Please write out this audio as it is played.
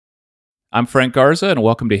I'm Frank Garza, and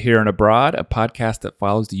welcome to Here and Abroad, a podcast that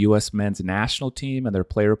follows the U.S. men's national team and their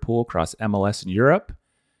player pool across MLS and Europe.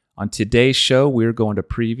 On today's show, we're going to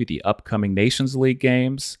preview the upcoming Nations League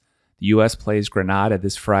games. The U.S. plays Grenada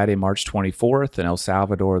this Friday, March 24th, and El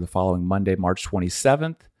Salvador the following Monday, March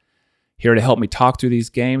 27th. Here to help me talk through these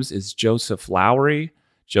games is Joseph Lowry.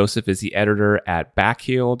 Joseph is the editor at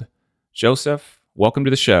Backheeled. Joseph, welcome to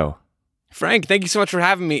the show. Frank, thank you so much for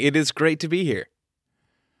having me. It is great to be here.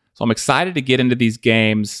 So I'm excited to get into these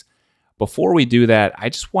games. Before we do that, I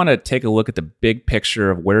just want to take a look at the big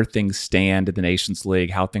picture of where things stand in the Nations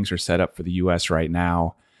League, how things are set up for the U.S. right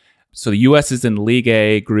now. So the U.S. is in League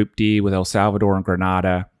A, Group D with El Salvador and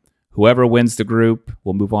Grenada. Whoever wins the group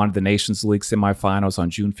will move on to the Nations League semifinals on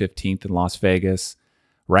June 15th in Las Vegas.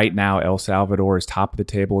 Right now, El Salvador is top of the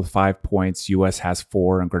table with 5 points. U.S. has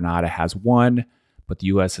 4 and Grenada has 1. But the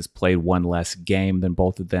U.S. has played one less game than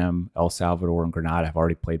both of them. El Salvador and Grenada have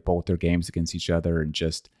already played both their games against each other and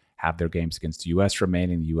just have their games against the U.S.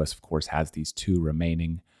 remaining. The U.S., of course, has these 2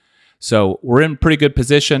 remaining. So we're in pretty good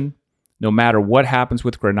position. No matter what happens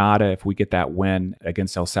with Grenada, if we get that win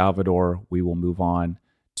against El Salvador, we will move on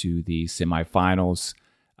to the semifinals.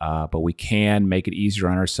 But we can make it easier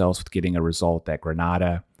on ourselves with getting a result at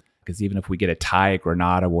Grenada, because even if we get a tie at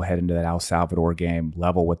Grenada, we'll head into that El Salvador game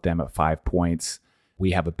level with them at 5 points.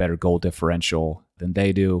 We have a better goal differential than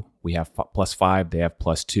they do. We have +5, they have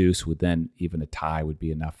 +2, so then even a tie would be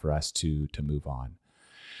enough for us to move on.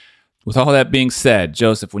 With all that being said,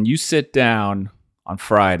 Joseph, when you sit down on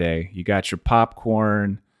Friday, you got your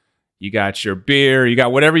popcorn, you got your beer, you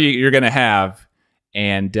got whatever you're going to have,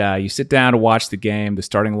 and you sit down to watch the game, the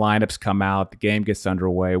starting lineups come out, the game gets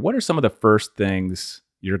underway. What are some of the first things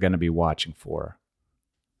you're going to be watching for?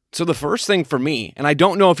 So the first thing for me, and I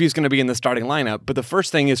don't know if he's going to be in the starting lineup, but the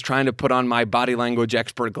first thing is trying to put on my body language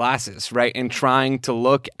expert glasses, right? And trying to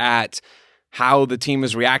look at how the team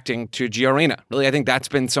is reacting to Gio Reyna. Really, I think that's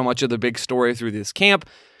been so much of the big story through this camp.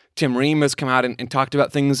 Tim Ream has come out and talked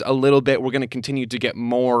about things a little bit. We're going to continue to get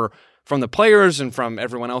more from the players and from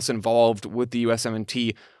everyone else involved with the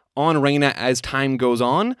USMNT on Reyna as time goes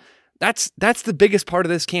on. That's the biggest part of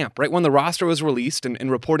this camp, right? When the roster was released and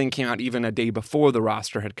reporting came out even a day before the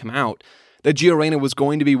roster had come out, that Gio Reyna was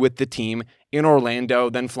going to be with the team in Orlando,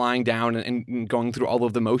 then flying down and going through all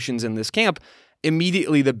of the motions in this camp.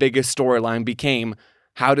 Immediately, the biggest storyline became,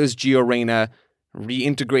 how does Gio Reyna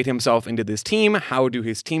reintegrate himself into this team? How do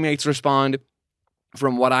his teammates respond?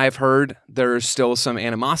 From what I've heard, there's still some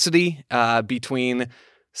animosity between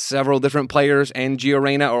several different players and Gio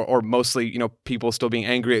Reyna, or mostly, people still being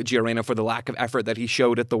angry at Gio Reyna for the lack of effort that he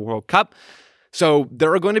showed at the World Cup. So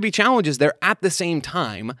there are going to be challenges there. At the same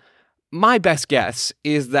time, my best guess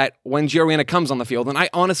is that when Gio Reyna comes on the field, and I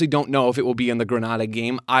honestly don't know if it will be in the Grenada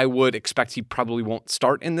game, I would expect he probably won't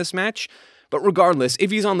start in this match. But regardless,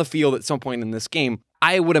 if he's on the field at some point in this game,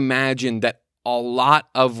 I would imagine that a lot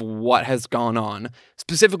of what has gone on,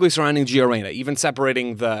 specifically surrounding Gio Reyna, even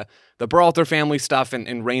separating the Berhalter family stuff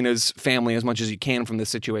and Reyna's family as much as you can from this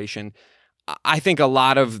situation, I think a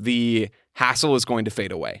lot of the hassle is going to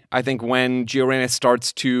fade away. I think when Gio Reyna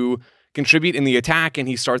starts to contribute in the attack and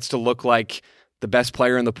he starts to look like the best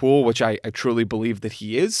player in the pool, which I truly believe that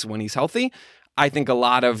he is when he's healthy, I think a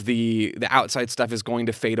lot of the outside stuff is going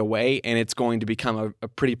to fade away, and it's going to become a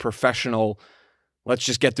pretty professional, let's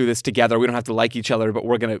just get through this together. We don't have to like each other, but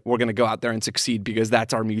we're gonna go out there and succeed because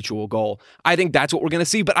that's our mutual goal. I think that's what we're gonna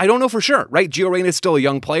see, but I don't know for sure, right? Gio Reyna is still a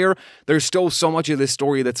young player. There's still so much of this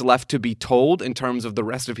story that's left to be told in terms of the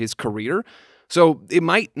rest of his career. So it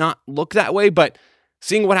might not look that way, but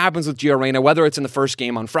seeing what happens with Gio Reyna, whether it's in the first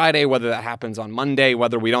game on Friday, whether that happens on Monday,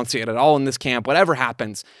 whether we don't see it at all in this camp, whatever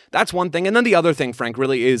happens, that's one thing. And then the other thing, Frank,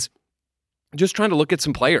 really is just trying to look at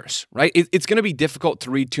some players, right? It's going to be difficult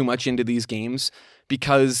to read too much into these games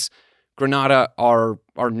because Grenada are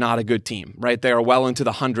not a good team, right? They are well into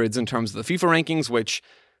the hundreds in terms of the FIFA rankings, which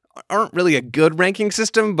aren't really a good ranking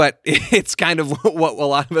system, but it's kind of what a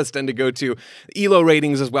lot of us tend to go to. ELO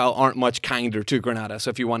ratings as well aren't much kinder to Grenada, so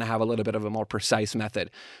if you want to have a little bit of a more precise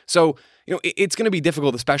method. So, it's going to be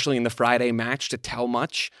difficult, especially in the Friday match, to tell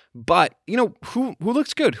much, but, who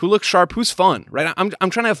looks good, who looks sharp, who's fun, right? I'm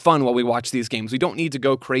trying to have fun while we watch these games. We don't need to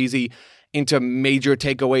go crazy into major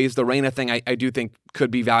takeaways. The Reyna thing I do think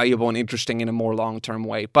could be valuable and interesting in a more long-term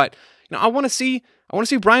way, but I want to see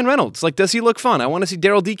Brian Reynolds. Like, does he look fun? I want to see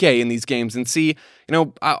Daryl Dike in these games and see,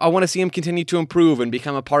 I want to see him continue to improve and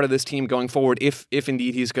become a part of this team going forward if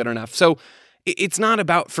indeed he's good enough. So it's not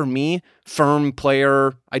about, for me, firm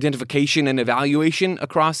player identification and evaluation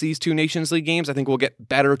across these two Nations League games. I think we'll get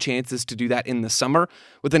better chances to do that in the summer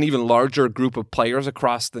with an even larger group of players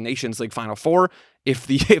across the Nations League Final Four if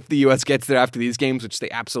the US gets there after these games, which they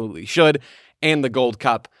absolutely should, and the Gold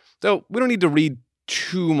Cup. So we don't need to read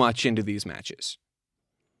too much into these matches.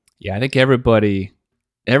 Yeah, I think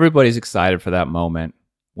everybody's excited for that moment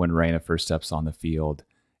when Reyna first steps on the field,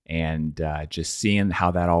 and just seeing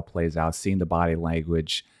how that all plays out, seeing the body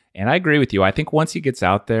language. And I agree with you. I think once he gets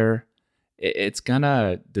out there, it's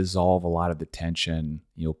gonna dissolve a lot of the tension,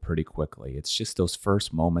 pretty quickly. It's just those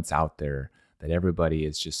first moments out there that everybody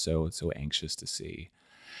is just so anxious to see.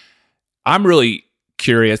 I'm really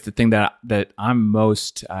curious. The thing that I'm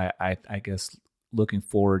most, I guess, looking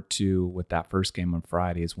forward to with that first game on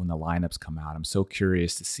Friday is when the lineups come out. I'm so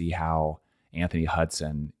curious to see how Anthony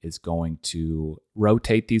Hudson is going to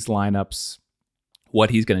rotate these lineups, what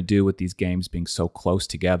he's going to do with these games being so close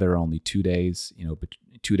together, only 2 days,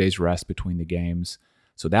 2 days rest between the games.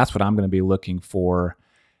 So that's what I'm going to be looking for.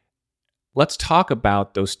 Let's talk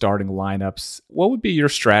about those starting lineups. What would be your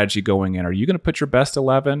strategy going in? Are you going to put your best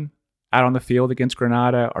 11 out on the field against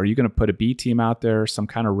Grenada? Are you going to put a B team out there, some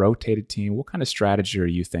kind of rotated team? What kind of strategy are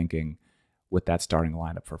you thinking with that starting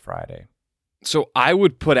lineup for Friday? So I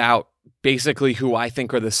would put out basically who I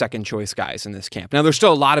think are the second choice guys in this camp. Now, there's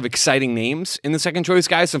still a lot of exciting names in the second choice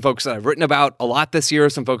guys, some folks that I've written about a lot this year,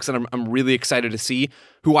 some folks that I'm really excited to see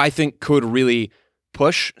who I think could really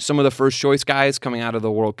push some of the first choice guys coming out of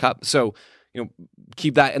the World Cup. So,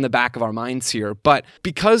 keep that in the back of our minds here. But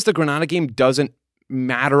because the Grenada game doesn't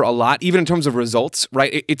matter a lot, even in terms of results,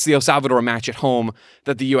 right? It's the El Salvador match at home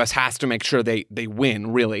that the U.S. has to make sure they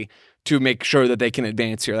win, really, to make sure that they can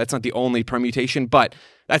advance here. That's not the only permutation, but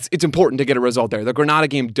it's important to get a result there. The Grenada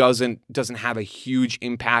game doesn't have a huge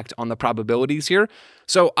impact on the probabilities here.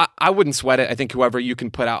 So I wouldn't sweat it. I think whoever you can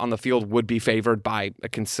put out on the field would be favored by a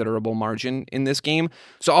considerable margin in this game.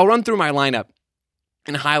 So I'll run through my lineup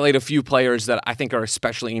and highlight a few players that I think are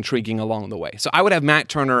especially intriguing along the way. So I would have Matt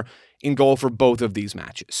Turner in goal for both of these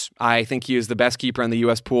matches. I think he is the best keeper in the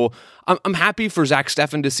U.S. pool. I'm happy for Zach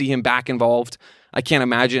Steffen to see him back involved. I can't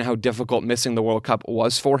imagine how difficult missing the World Cup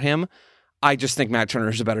was for him. I just think Matt Turner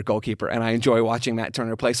is a better goalkeeper, and I enjoy watching Matt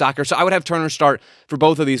Turner play soccer. So I would have Turner start for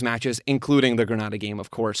both of these matches, including the Grenada game, of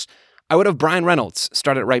course. I would have Brian Reynolds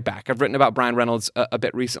start at right back. I've written about Brian Reynolds a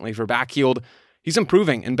bit recently for Backheeled. He's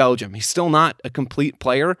improving in Belgium. He's still not a complete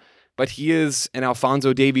player, but he is an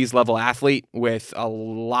Alphonso Davies level athlete with a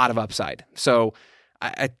lot of upside. So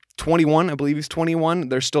at 21, I believe he's 21,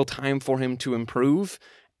 there's still time for him to improve.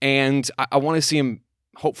 And I want to see him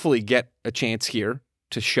hopefully get a chance here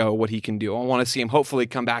to show what he can do. I want to see him hopefully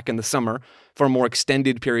come back in the summer for a more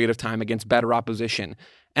extended period of time against better opposition.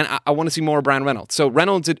 And I want to see more of Brian Reynolds. So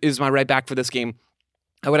Reynolds is my right back for this game.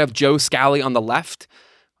 I would have Joe Scally on the left.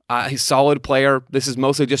 He's a solid player. This is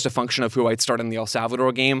mostly just a function of who I'd start in the El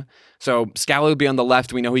Salvador game. So Scally would be on the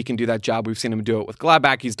left. We know he can do that job. We've seen him do it with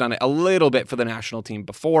Gladbach. He's done it a little bit for the national team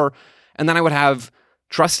before. And then I would have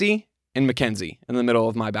Trusty and McKenzie in the middle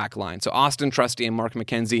of my back line. So Austin Trusty and Mark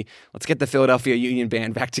McKenzie. Let's get the Philadelphia Union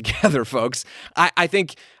band back together, folks. I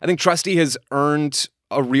think Trusty has earned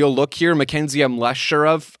a real look here. McKenzie, I'm less sure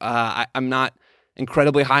of. I'm not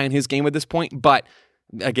incredibly high in his game at this point, but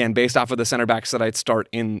again, based off of the center backs that I'd start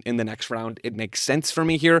in the next round, it makes sense for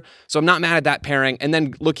me here. So I'm not mad at that pairing. And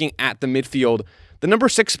then looking at the midfield, the number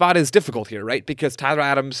 6 spot is difficult here, right? Because Tyler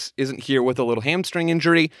Adams isn't here with a little hamstring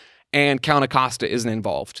injury, and Callan Acosta isn't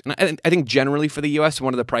involved. And I think generally for the U.S.,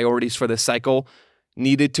 one of the priorities for this cycle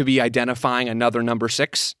needed to be identifying another number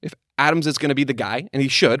 6. If Adams is going to be the guy, and he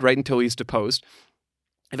should, right, until he's deposed,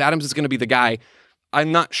 if Adams is going to be the guy,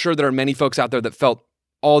 I'm not sure there are many folks out there that felt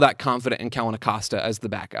all that confident in Callan Acosta as the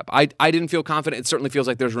backup. I didn't feel confident. It certainly feels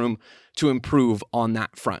like there's room to improve on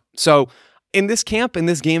that front. So in this camp, in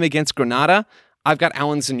this game against Grenada, I've got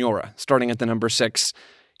Alan Senora starting at the number 6.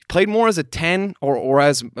 He played more as a 10 or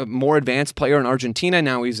as a more advanced player in Argentina.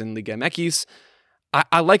 Now he's in Liga MX.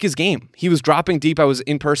 I like his game. He was dropping deep. I was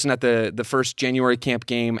in person at the first January camp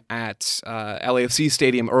game at LAFC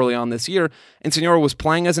Stadium early on this year, and Senora was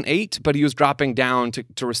playing as an 8, but he was dropping down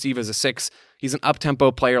to receive as a 6. He's an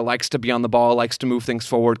up-tempo player, likes to be on the ball, likes to move things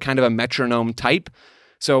forward, kind of a metronome type.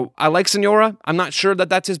 So I like Senora. I'm not sure that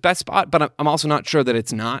that's his best spot, but I'm also not sure that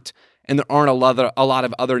it's not. And there aren't a lot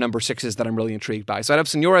of other number 6s that I'm really intrigued by. So I'd have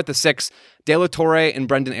Senora at the 6, De La Torre and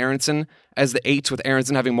Brendan Aronson as the 8s, with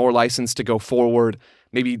Aronson having more license to go forward,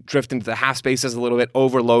 maybe drift into the half spaces a little bit,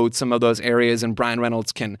 overload some of those areas, and Brian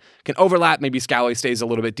Reynolds can overlap. Maybe Scally stays a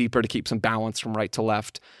little bit deeper to keep some balance from right to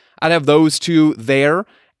left. I'd have those two there.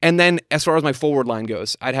 And then as far as my forward line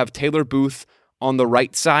goes, I'd have Taylor Booth on the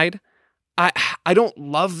right side. I don't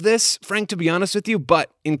love this, Frank, to be honest with you, but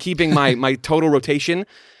in keeping my total rotation,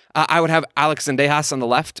 I would have Alex Zendejas on the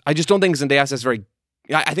left. I just don't think Zendejas has very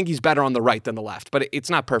Yeah, I think he's better on the right than the left, but it's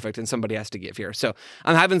not perfect, and somebody has to give here. So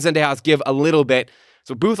I'm having Zendejas give a little bit.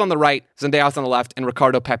 So Booth on the right, Zendejas on the left, and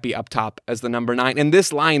Ricardo Pepi up top as the number 9. And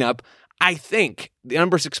this lineup, I think the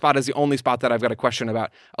number 6 spot is the only spot that I've got a question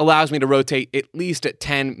about. Allows me to rotate at least at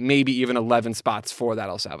 10, maybe even 11 spots for that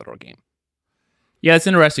El Salvador game. Yeah, it's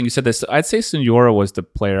interesting. You said this. I'd say Senora was the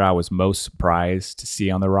player I was most surprised to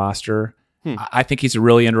see on the roster. I think he's a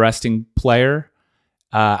really interesting player.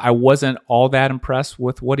 I wasn't all that impressed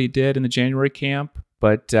with what he did in the January camp,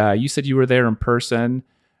 but you said you were there in person.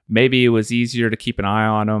 Maybe it was easier to keep an eye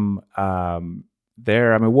on him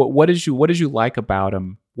there. I mean, what did you like about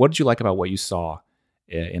him? What did you like about what you saw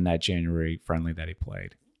in that January friendly that he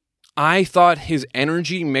played? I thought his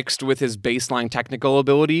energy mixed with his baseline technical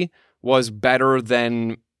ability was better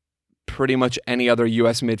than pretty much any other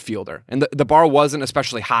U.S. midfielder. And the bar wasn't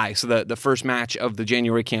especially high. So the first match of the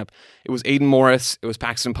January camp, it was Aiden Morris, it was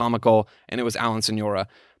Paxton Pomykal, and it was Alan Senora.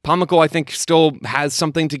 Pomykal, I think, still has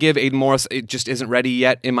something to give. Aiden Morris, it just isn't ready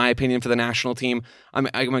yet, in my opinion, for the national team. I'm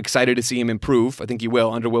excited to see him improve. I think he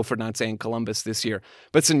will under Wilfred Nancy in Columbus this year.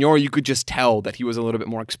 But Senora, you could just tell that he was a little bit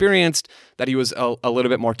more experienced, that he was a little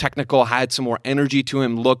bit more technical, had some more energy to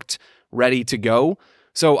him, looked ready to go.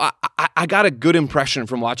 So I got a good impression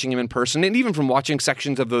from watching him in person, and even from watching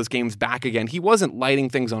sections of those games back again. He wasn't lighting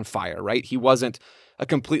things on fire, right? He wasn't a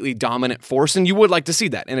completely dominant force, and you would like to see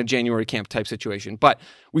that in a January camp type situation, but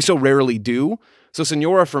we so rarely do. So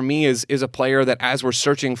Senora, for me, is a player that, as we're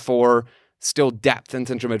searching for still depth in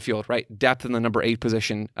central midfield, right? Depth in the number 8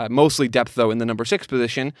 position, mostly depth, though, in the number 6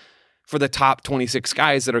 position for the top 26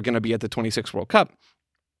 guys that are going to be at the 26 World Cup.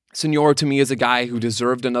 Senora, to me, is a guy who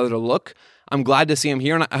deserved another look. I'm glad to see him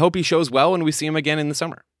here, and I hope he shows well when we see him again in the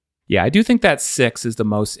summer. Yeah, I do think that 6 is the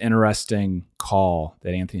most interesting call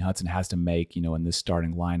that Anthony Hudson has to make, in this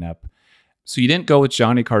starting lineup. So you didn't go with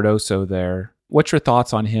Johnny Cardoso there. What's your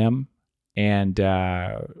thoughts on him, and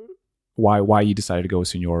why you decided to go with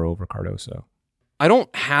Senora over Cardoso? I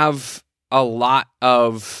don't have a lot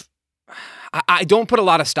of... I don't put a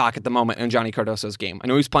lot of stock at the moment in Johnny Cardoso's game. I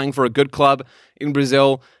know he's playing for a good club in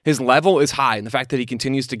Brazil. His level is high, and the fact that he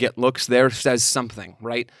continues to get looks there says something,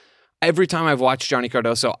 right? Every time I've watched Johnny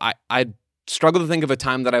Cardoso, I struggle to think of a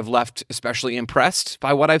time that I've left especially impressed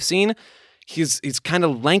by what I've seen. He's kind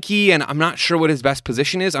of lanky, and I'm not sure what his best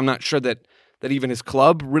position is. I'm not sure that even his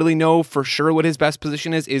club really know for sure what his best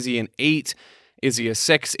position is. Is he an 8? Is he a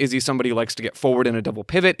 6? Is he somebody who likes to get forward in a double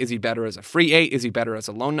pivot? Is he better as a free 8? Is he better as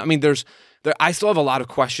a lone? I mean, I still have a lot of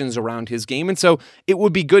questions around his game, and so it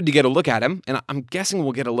would be good to get a look at him, and I'm guessing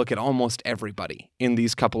we'll get a look at almost everybody in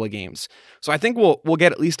these couple of games. So I think we'll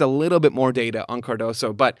get at least a little bit more data on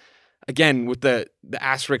Cardoso, but again, with the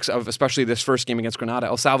asterisks of especially this first game against Grenada,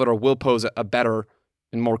 El Salvador will pose a better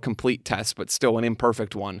and more complete test, but still an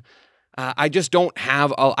imperfect one. I just don't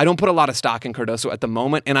put a lot of stock in Cardoso at the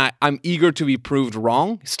moment, and I'm eager to be proved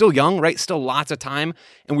wrong. He's still young, right? Still lots of time,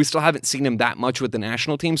 and we still haven't seen him that much with the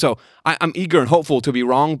national team. So I'm eager and hopeful to be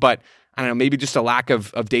wrong, but I don't know, maybe just a lack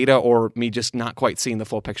of data or me just not quite seeing the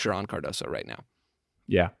full picture on Cardoso right now.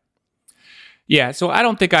 Yeah, so I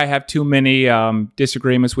don't think I have too many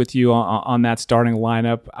disagreements with you on that starting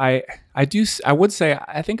lineup. I would say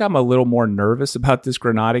I think I'm a little more nervous about this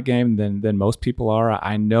Grenada game than most people are.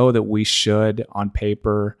 I know that we should, on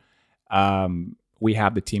paper, we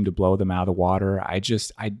have the team to blow them out of the water.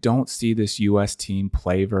 I don't see this U.S. team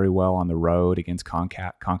play very well on the road against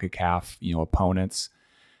CONCACAF, opponents.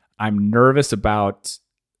 I'm nervous about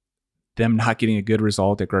them not getting a good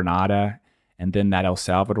result at Grenada, and then that El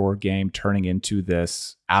Salvador game turning into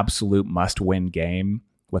this absolute must-win game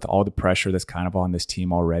with all the pressure that's kind of on this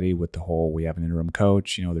team already with the whole, we have an interim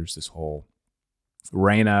coach, there's this whole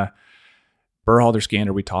Reina Berhalter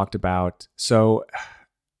scandal we talked about. So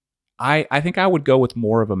I think I would go with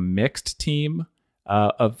more of a mixed team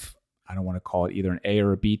of, I don't want to call it either an A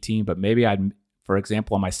or a B team, but maybe for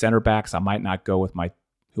example, on my center backs, I might not go with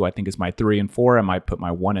who I think is my 3 and 4. I might put my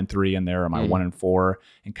 1 and 3 in there, or my 1 and 4,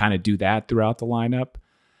 and kind of do that throughout the lineup.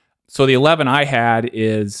 So the 11 I had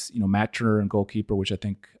is, Matt Turner and goalkeeper, which I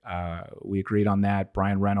think we agreed on that.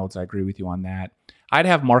 Brian Reynolds, I agree with you on that. I'd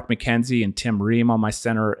have Mark McKenzie and Tim Ream on my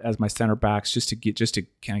center backs, just to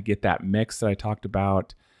kind of get that mix that I talked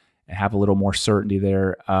about and have a little more certainty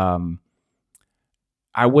there.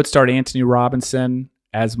 I would start Anthony Robinson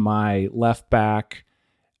as my left back.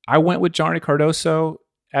 I went with Johnny Cardoso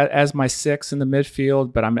as my 6 in the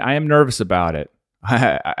midfield, but I am nervous about it.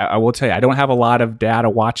 I will tell you, I don't have a lot of data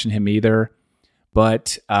watching him either,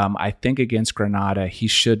 but I think against Grenada, he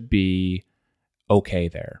should be okay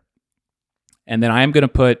there. And then I am going to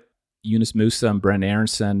put Yunus Musa and Brent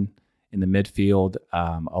Aronson in the midfield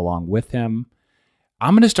along with him.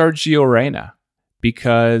 I'm going to start Gio Reyna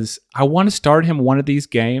because I want to start him one of these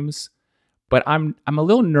games, but I'm a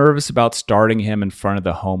little nervous about starting him in front of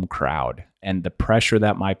the home crowd and the pressure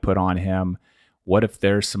that might put on him. What if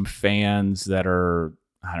there's some fans that are,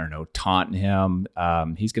 I don't know, taunting him?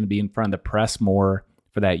 He's going to be in front of the press more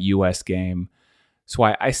for that U.S. game. So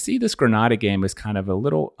I see this Grenada game as kind of a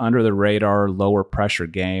little under the radar, lower pressure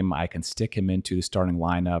game. I can stick him into the starting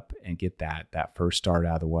lineup and get that first start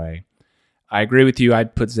out of the way. I agree with you.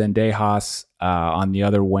 I'd put Zendejas on the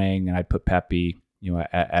other wing, and I'd put Pepe,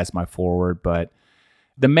 as my forward. But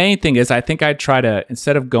the main thing is, I think I'd try to,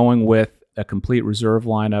 instead of going with a complete reserve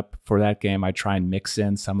lineup for that game, I try and mix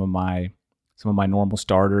in some of my normal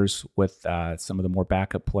starters with some of the more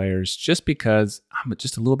backup players, just because I'm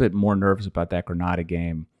just a little bit more nervous about that Grenada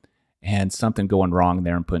game and something going wrong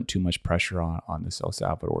there and putting too much pressure on this El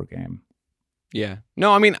Salvador game. Yeah.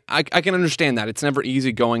 No, I mean, I can understand that. It's never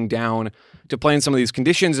easy going down to play in some of these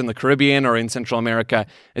conditions in the Caribbean or in Central America.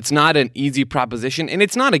 It's not an easy proposition, and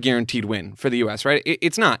it's not a guaranteed win for the U.S., right?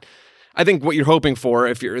 It's not. I think what you're hoping for,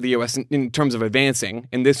 if you're the U.S. in terms of advancing,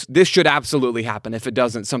 and this should absolutely happen. If it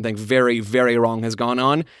doesn't, something very, very wrong has gone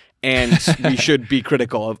on, and we should be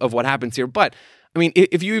critical of what happens here. But, I mean,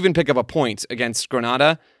 if you even pick up a point against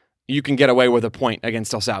Grenada, you can get away with a point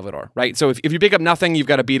against El Salvador, right? So if you pick up nothing, you've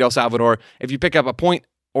got to beat El Salvador. If you pick up a point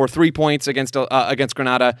or 3 points against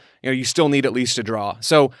Grenada, you still need at least a draw.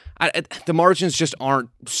 So the margins just aren't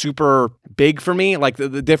super big for me. Like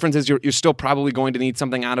the difference is you're still probably going to need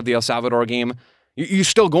something out of the El Salvador game. You're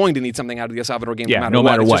still going to need something out of the El Salvador game, no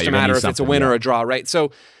matter what. It's just a matter if it's a win or a draw, right?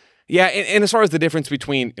 So yeah, and as far as the difference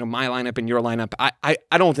between my lineup and your lineup,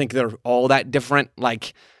 I don't think they're all that different.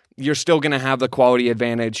 Like, you're still going to have the quality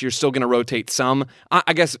advantage. You're still going to rotate some.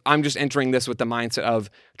 I guess I'm just entering this with the mindset of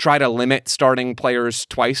try to limit starting players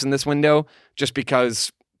twice in this window, just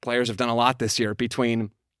because players have done a lot this year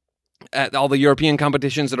between all the European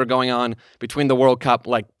competitions that are going on, between the World Cup.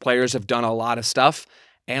 Like, players have done a lot of stuff.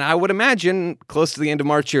 And I would imagine close to the end of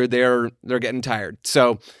March here, they're getting tired.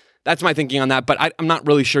 So that's my thinking on that. But I'm not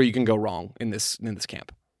really sure you can go wrong in this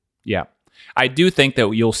camp. Yeah. I do think that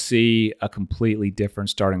you'll see a completely different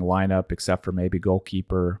starting lineup, except for maybe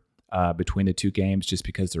goalkeeper between the two games, just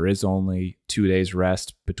because there is only 2 days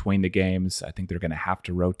rest between the games. I think they're going to have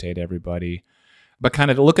to rotate everybody. But kind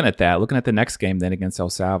of looking at the next game then against El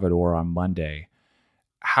Salvador on Monday,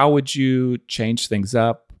 how would you change things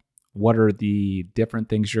up? What are the different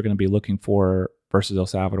things you're going to be looking for versus El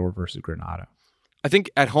Salvador versus Grenada? I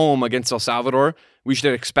think at home against El Salvador, we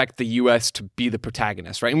should expect the U.S. to be the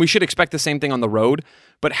protagonist, right? And we should expect the same thing on the road,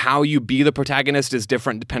 but how you be the protagonist is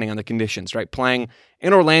different depending on the conditions, right? Playing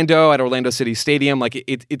in Orlando at Orlando City Stadium, like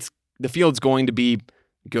it's the field's going to be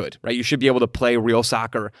good, right? You should be able to play real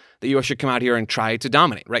soccer. The U.S. should come out here and try to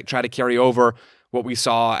dominate, right? Try to carry over what we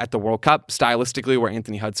saw at the World Cup stylistically, where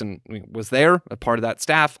Anthony Hudson was there, a part of that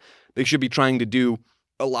staff. They should be trying to do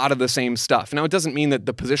a lot of the same stuff. Now, it doesn't mean that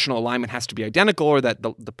the positional alignment has to be identical or that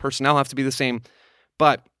the personnel have to be the same,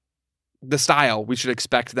 but the style, we should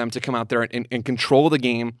expect them to come out there and control the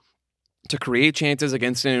game, to create chances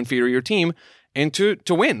against an inferior team, and to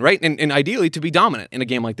win, right? And ideally to be dominant in a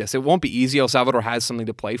game like this. It won't be easy. El Salvador has something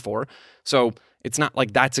to play for. So it's not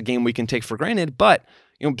like that's a game we can take for granted, but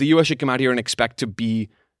the U.S. should come out here and expect to be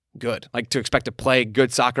good, like to expect to play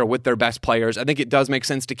good soccer with their best players. I think it does make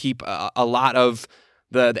sense to keep a lot of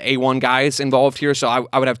the A1 guys involved here. So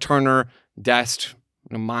I would have Turner, Dest,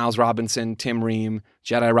 Miles Robinson, Tim Ream,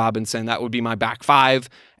 Jedi Robinson. That would be my back five.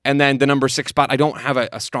 And then the number 6 spot, I don't have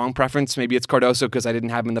a strong preference. Maybe it's Cardoso because I didn't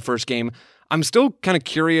have him in the first game. I'm still kind of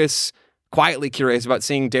quietly curious about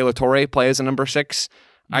seeing De La Torre play as a number 6.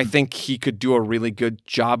 I think he could do a really good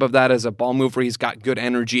job of that as a ball mover. He's got good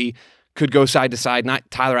energy, could go side to side,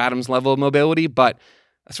 not Tyler Adams level of mobility, but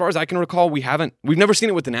as far as I can recall, we've never seen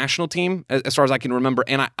it with the national team, as far as I can remember,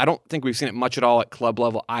 and I don't think we've seen it much at all at club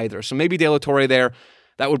level either. So maybe De La Torre there,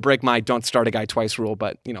 that would break my don't start a guy twice rule,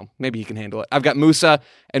 but maybe he can handle it. I've got Musa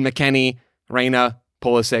and McKennie, Reyna,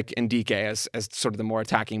 Pulisic, and DK as sort of the more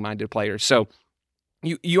attacking-minded players. So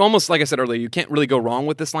you almost, like I said earlier, you can't really go wrong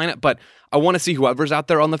with this lineup, but I want to see whoever's out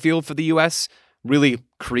there on the field for the U.S. really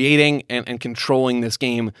creating and controlling this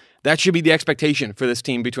game. That should be the expectation for this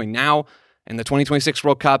team between now and the 2026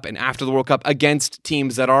 World Cup and after the World Cup against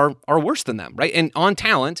teams that are worse than them, right? And on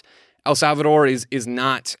talent, El Salvador is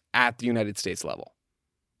not at the United States level.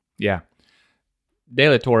 Yeah. De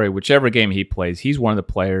La Torre, whichever game he plays, he's one of the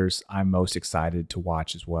players I'm most excited to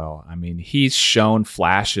watch as well. I mean, he's shown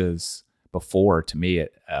flashes before to me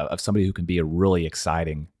of somebody who can be a really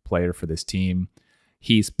exciting player for this team.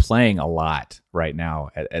 He's playing a lot right now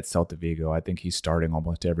at Celta Vigo. I think he's starting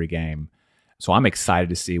almost every game. So I'm excited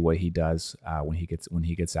to see what he does when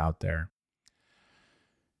he gets out there.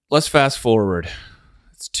 Let's fast forward.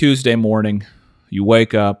 It's Tuesday morning. You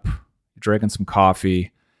wake up, you're drinking some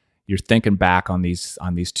coffee. You're thinking back on these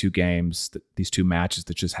two games, these two matches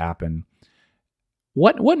that just happened.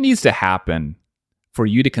 What needs to happen for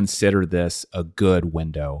you to consider this a good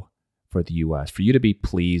window for the U.S., for you to be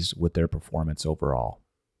pleased with their performance overall?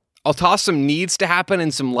 I'll toss some needs to happen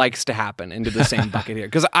and some likes to happen into the same bucket here,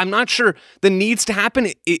 because I'm not sure the needs to happen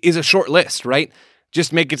is a short list, right?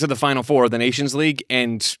 Just make it to the Final Four of the Nations League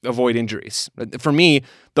and avoid injuries. For me,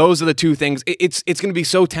 those are the two things. It's going to be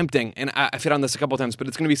so tempting, and I've hit on this a couple of times, but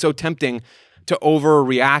it's going to be so tempting to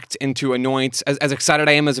overreact and to annoyance. As excited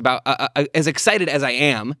as I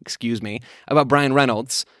am, about Brian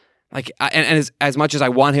Reynolds, and as much as I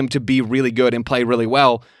want him to be really good and play really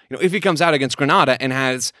well, if he comes out against Grenada and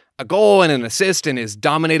has a goal and an assist and is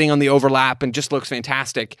dominating on the overlap and just looks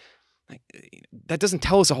fantastic, that doesn't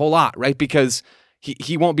tell us a whole lot, right? Because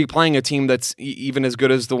he won't be playing a team that's even as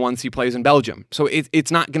good as the ones he plays in Belgium. So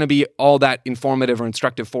it's not going to be all that informative or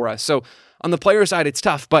instructive for us. So on the player side, it's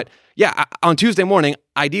tough. But yeah, on Tuesday morning,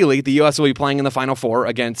 ideally, the U.S. will be playing in the Final Four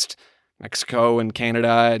against Mexico and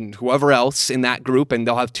Canada and whoever else in that group. And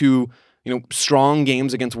they'll have two strong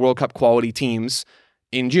games against World Cup quality teams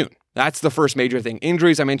in June. That's the first major thing.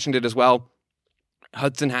 Injuries, I mentioned it as well.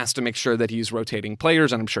 Hudson has to make sure that he's rotating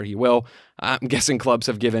players, and I'm sure he will. I'm guessing clubs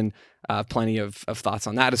have given plenty of thoughts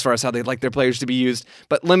on that as far as how they'd like their players to be used.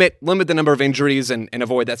 But limit the number of injuries and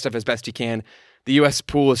avoid that stuff as best you can. The U.S.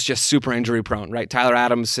 pool is just super injury prone, right? Tyler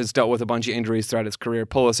Adams has dealt with a bunch of injuries throughout his career.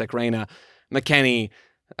 Pulisic, Reyna, McKennie,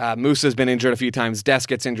 Musa's been injured a few times. Des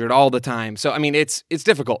gets injured all the time. So, I mean, it's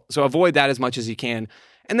difficult. So avoid that as much as you can.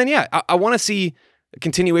 And then, yeah, I want to see a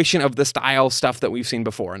continuation of the style stuff that we've seen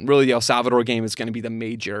before. And really, the El Salvador game is going to be the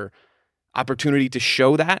major opportunity to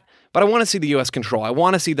show that. But I want to see the U.S. control. I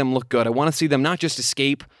want to see them look good. I want to see them not just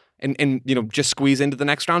escape and just squeeze into the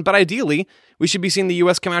next round, but ideally, we should be seeing the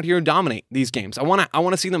U.S. come out here and dominate these games. I want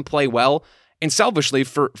to see them play well. And selfishly,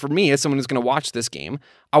 for me, as someone who's going to watch this game,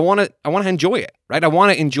 I want to enjoy it, right? I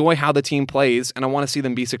want to enjoy how the team plays, and I want to see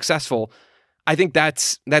them be successful. I think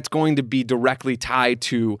that's going to be directly tied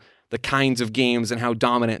to the kinds of games and how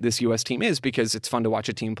dominant this U.S. team is, because it's fun to watch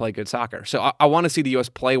a team play good soccer. So I want to see the U.S.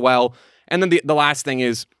 play well. And then the last thing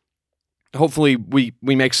is, hopefully we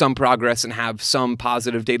make some progress and have some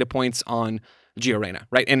positive data points on Gio Reyna,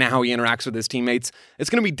 right? And how he interacts with his teammates. It's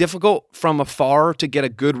going to be difficult from afar to get a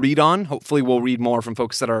good read on. Hopefully we'll read more from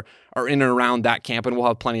folks that are in and around that camp, and we'll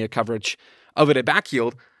have plenty of coverage of it at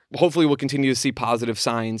Backfield. Hopefully we'll continue to see positive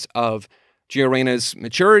signs of Gio Reyna's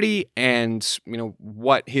maturity and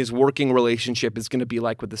what his working relationship is going to be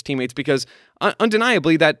like with his teammates, because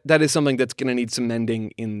undeniably that is something that's going to need some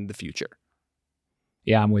mending in the future.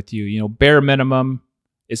 Yeah, I'm with you. Bare minimum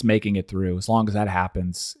is making it through. As long as that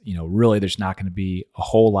happens, really there's not going to be a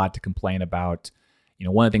whole lot to complain about.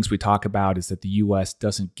 One of the things we talk about is that the U.S.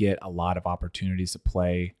 doesn't get a lot of opportunities to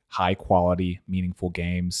play high quality, meaningful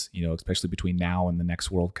games, especially between now and the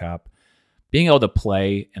next World Cup. Being able to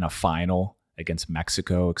play in a final against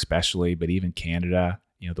Mexico especially, but even Canada,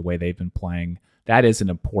 the way they've been playing, that is an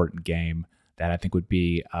important game that I think would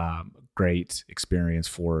be a great experience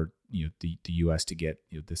for the U.S. to get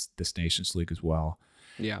this Nations League as well.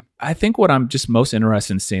 Yeah. I think what I'm just most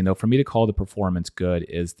interested in seeing, though, for me to call the performance good,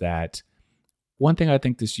 is that one thing I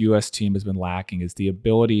think this U.S. team has been lacking is the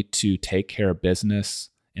ability to take care of business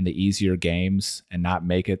in the easier games and not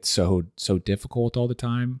make it so difficult all the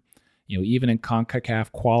time. Even in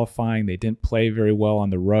CONCACAF qualifying, they didn't play very well on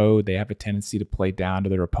the road. They have a tendency to play down to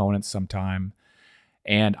their opponents sometime.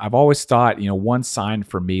 And I've always thought, one sign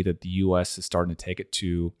for me that the U.S. is starting to take it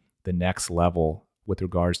to the next level with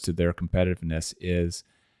regards to their competitiveness is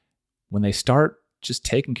when they start just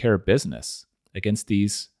taking care of business against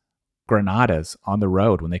these Grenadas on the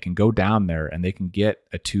road, when they can go down there and they can get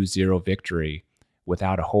a 2-0 victory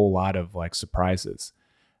without a whole lot of surprises.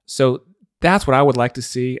 So that's what I would like to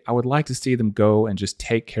see. I would like to see them go and just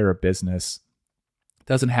take care of business. It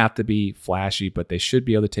doesn't have to be flashy, but they should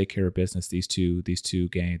be able to take care of business these two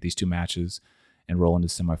matches and roll into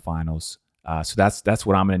semifinals. So that's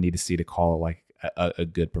what I'm going to need to see to call it a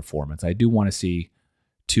good performance. I do want to see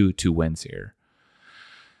two wins here.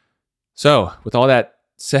 So with all that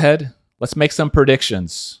said, let's make some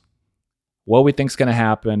predictions. What we think is going to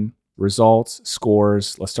happen, results,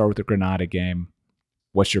 scores. Let's start with the Grenada game.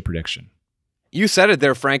 What's your prediction? You said it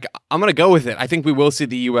there, Frank. I'm going to go with it. I think we will see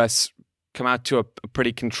the U.S. come out to a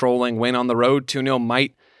pretty controlling win on the road. 2-0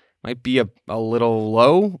 might be a little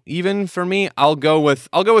low even for me. I'll go with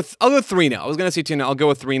 3-0. I was going to say 2-0. I'll go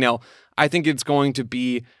with 3-0. I think it's going to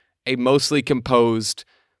be a mostly composed,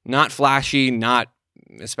 not flashy, not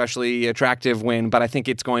especially attractive win, but I think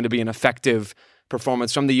it's going to be an effective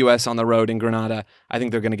performance from the U.S. on the road in Grenada. I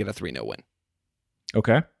think they're going to get a 3-0 win.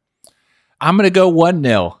 Okay. I'm going to go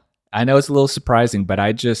 1-0. I know it's a little surprising, but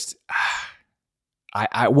I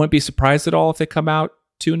wouldn't be surprised at all if they come out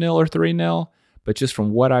 2-0 or 3-0. But just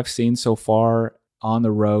from what I've seen so far on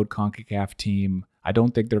the road, CONCACAF team, I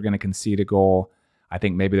don't think they're going to concede a goal. I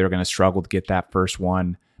think maybe they're going to struggle to get that first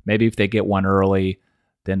one. Maybe if they get one early,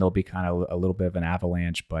 then there'll be kind of a little bit of an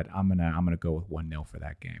avalanche. But I'm gonna go with 1-0 for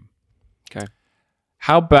that game. Okay.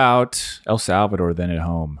 How about El Salvador then at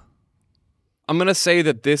home? I'm going to say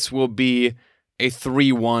that this will be a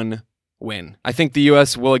 3-1 win. I think the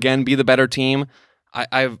U.S. will again be the better team.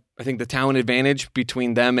 I think the talent advantage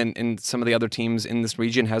between them and some of the other teams in this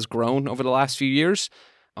region has grown over the last few years.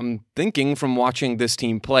 I'm thinking from watching this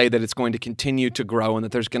team play that it's going to continue to grow and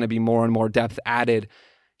that there's going to be more and more depth added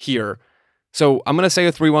here. So I'm going to say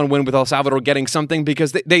a 3-1 win with El Salvador getting something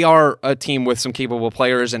because they are a team with some capable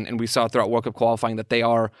players, and we saw throughout World Cup qualifying that they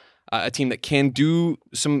are a team that can do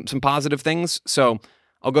some positive things. So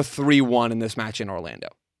I'll go 3-1 in this match in Orlando.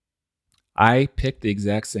 I picked the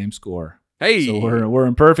exact same score. Hey, so we're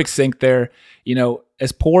in perfect sync there. You know,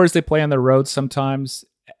 as poor as they play on the road sometimes,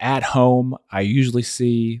 at home, I usually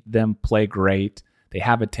see them play great. They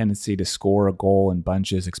have a tendency to score a goal in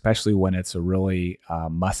bunches, especially when it's a really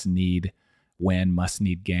must-need win,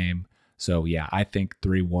 must-need game. So, yeah, I think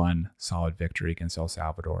 3-1, solid victory against El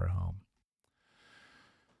Salvador at home.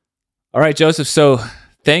 All right, Joseph, so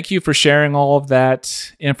thank you for sharing all of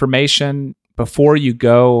that information. Before you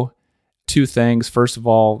go, 2 things. First of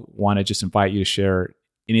all, want to just invite you to share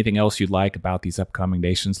anything else you'd like about these upcoming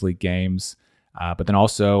Nations League games. But then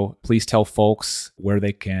also, please tell folks where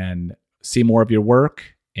they can see more of your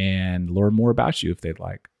work and learn more about you if they'd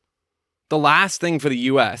like. The last thing for the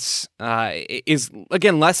U.S. Is,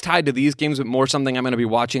 again, less tied to these games, but more something I'm going to be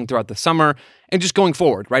watching throughout the summer and just going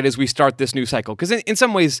forward, right, as we start this new cycle. Because in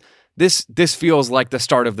some ways, this feels like the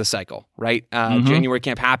start of the cycle, right? January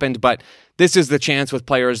camp happened, but this is the chance with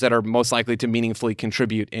players that are most likely to meaningfully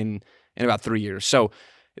contribute in about 3 years. So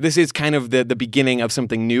this is kind of the beginning of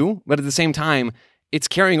something new, but at the same time, it's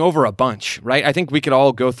carrying over a bunch, right? I think we could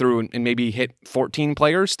all go through and maybe hit 13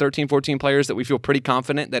 players that we feel pretty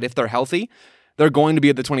confident that if they're healthy, they're going to be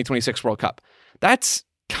at the 2026 World Cup. That's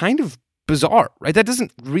kind of bizarre, right? That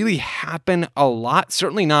doesn't really happen a lot.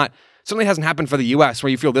 Certainly hasn't happened for the U.S. where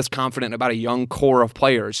you feel this confident about a young core of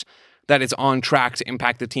players that is on track to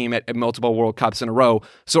impact the team at multiple World Cups in a row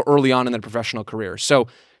so early on in their professional career. So,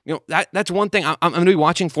 you know, that's one thing I'm going to be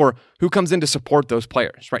watching for, who comes in to support those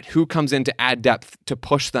players, right? Who comes in to add depth, to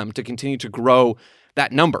push them, to continue to grow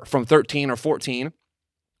that number from 13 or 14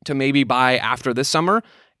 to maybe by after this summer,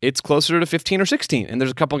 it's closer to 15 or 16. And there's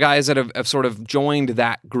a couple guys that have sort of joined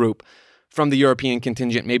that group from the European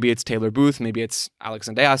contingent. Maybe it's Taylor Booth, maybe it's Alex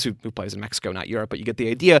Andeas, who plays in Mexico, not Europe, but you get the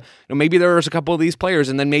idea. You know, maybe there's a couple of these players,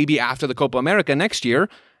 and then maybe after the Copa America next year,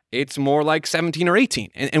 it's more like 17 or 18.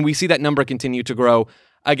 And we see that number continue to grow.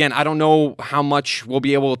 Again, I don't know how much we'll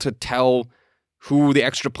be able to tell who the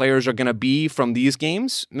extra players are going to be from these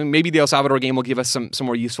games. Maybe the El Salvador game will give us some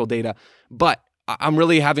more useful data, but I'm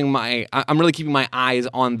really keeping my eyes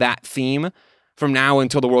on that theme from now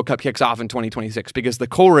until the World Cup kicks off in 2026, because the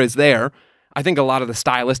core is there. I think a lot of the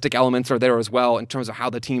stylistic elements are there as well in terms of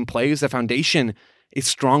how the team plays. The foundation is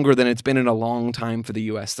stronger than it's been in a long time for the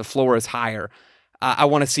U.S. The floor is higher. I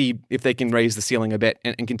want to see if they can raise the ceiling a bit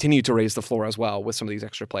and continue to raise the floor as well with some of these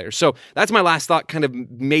extra players. So that's my last thought, kind of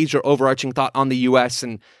major overarching thought on the U.S.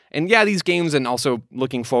 and yeah, these games, and also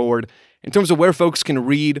looking forward in terms of where folks can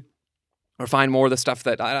read or find more of the stuff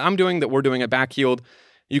that I'm doing, that we're doing at Backheeled.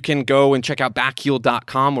 You can go and check out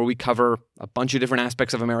backheeled.com, where we cover a bunch of different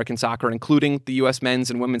aspects of American soccer, including the U.S. men's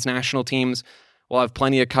and women's national teams. We'll have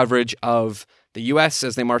plenty of coverage of the U.S.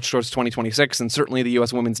 as they march towards 2026, and certainly the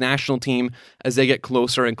U.S. women's national team as they get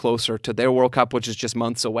closer and closer to their World Cup, which is just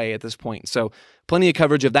months away at this point. So plenty of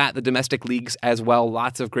coverage of that, the domestic leagues as well.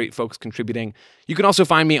 Lots of great folks contributing. You can also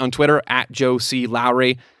find me on Twitter at Joe C.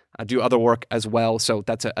 Lowry. I do other work as well, so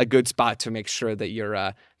that's a good spot to make sure that you're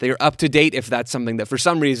up to date if that's something that for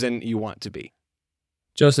some reason you want to be.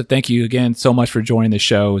 Joseph, thank you again so much for joining the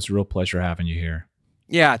show. It's a real pleasure having you here.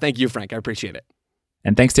 Yeah, thank you, Frank. I appreciate it.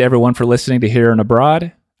 And thanks to everyone for listening to Here and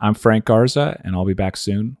Abroad. I'm Frank Garza, and I'll be back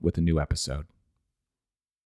soon with a new episode.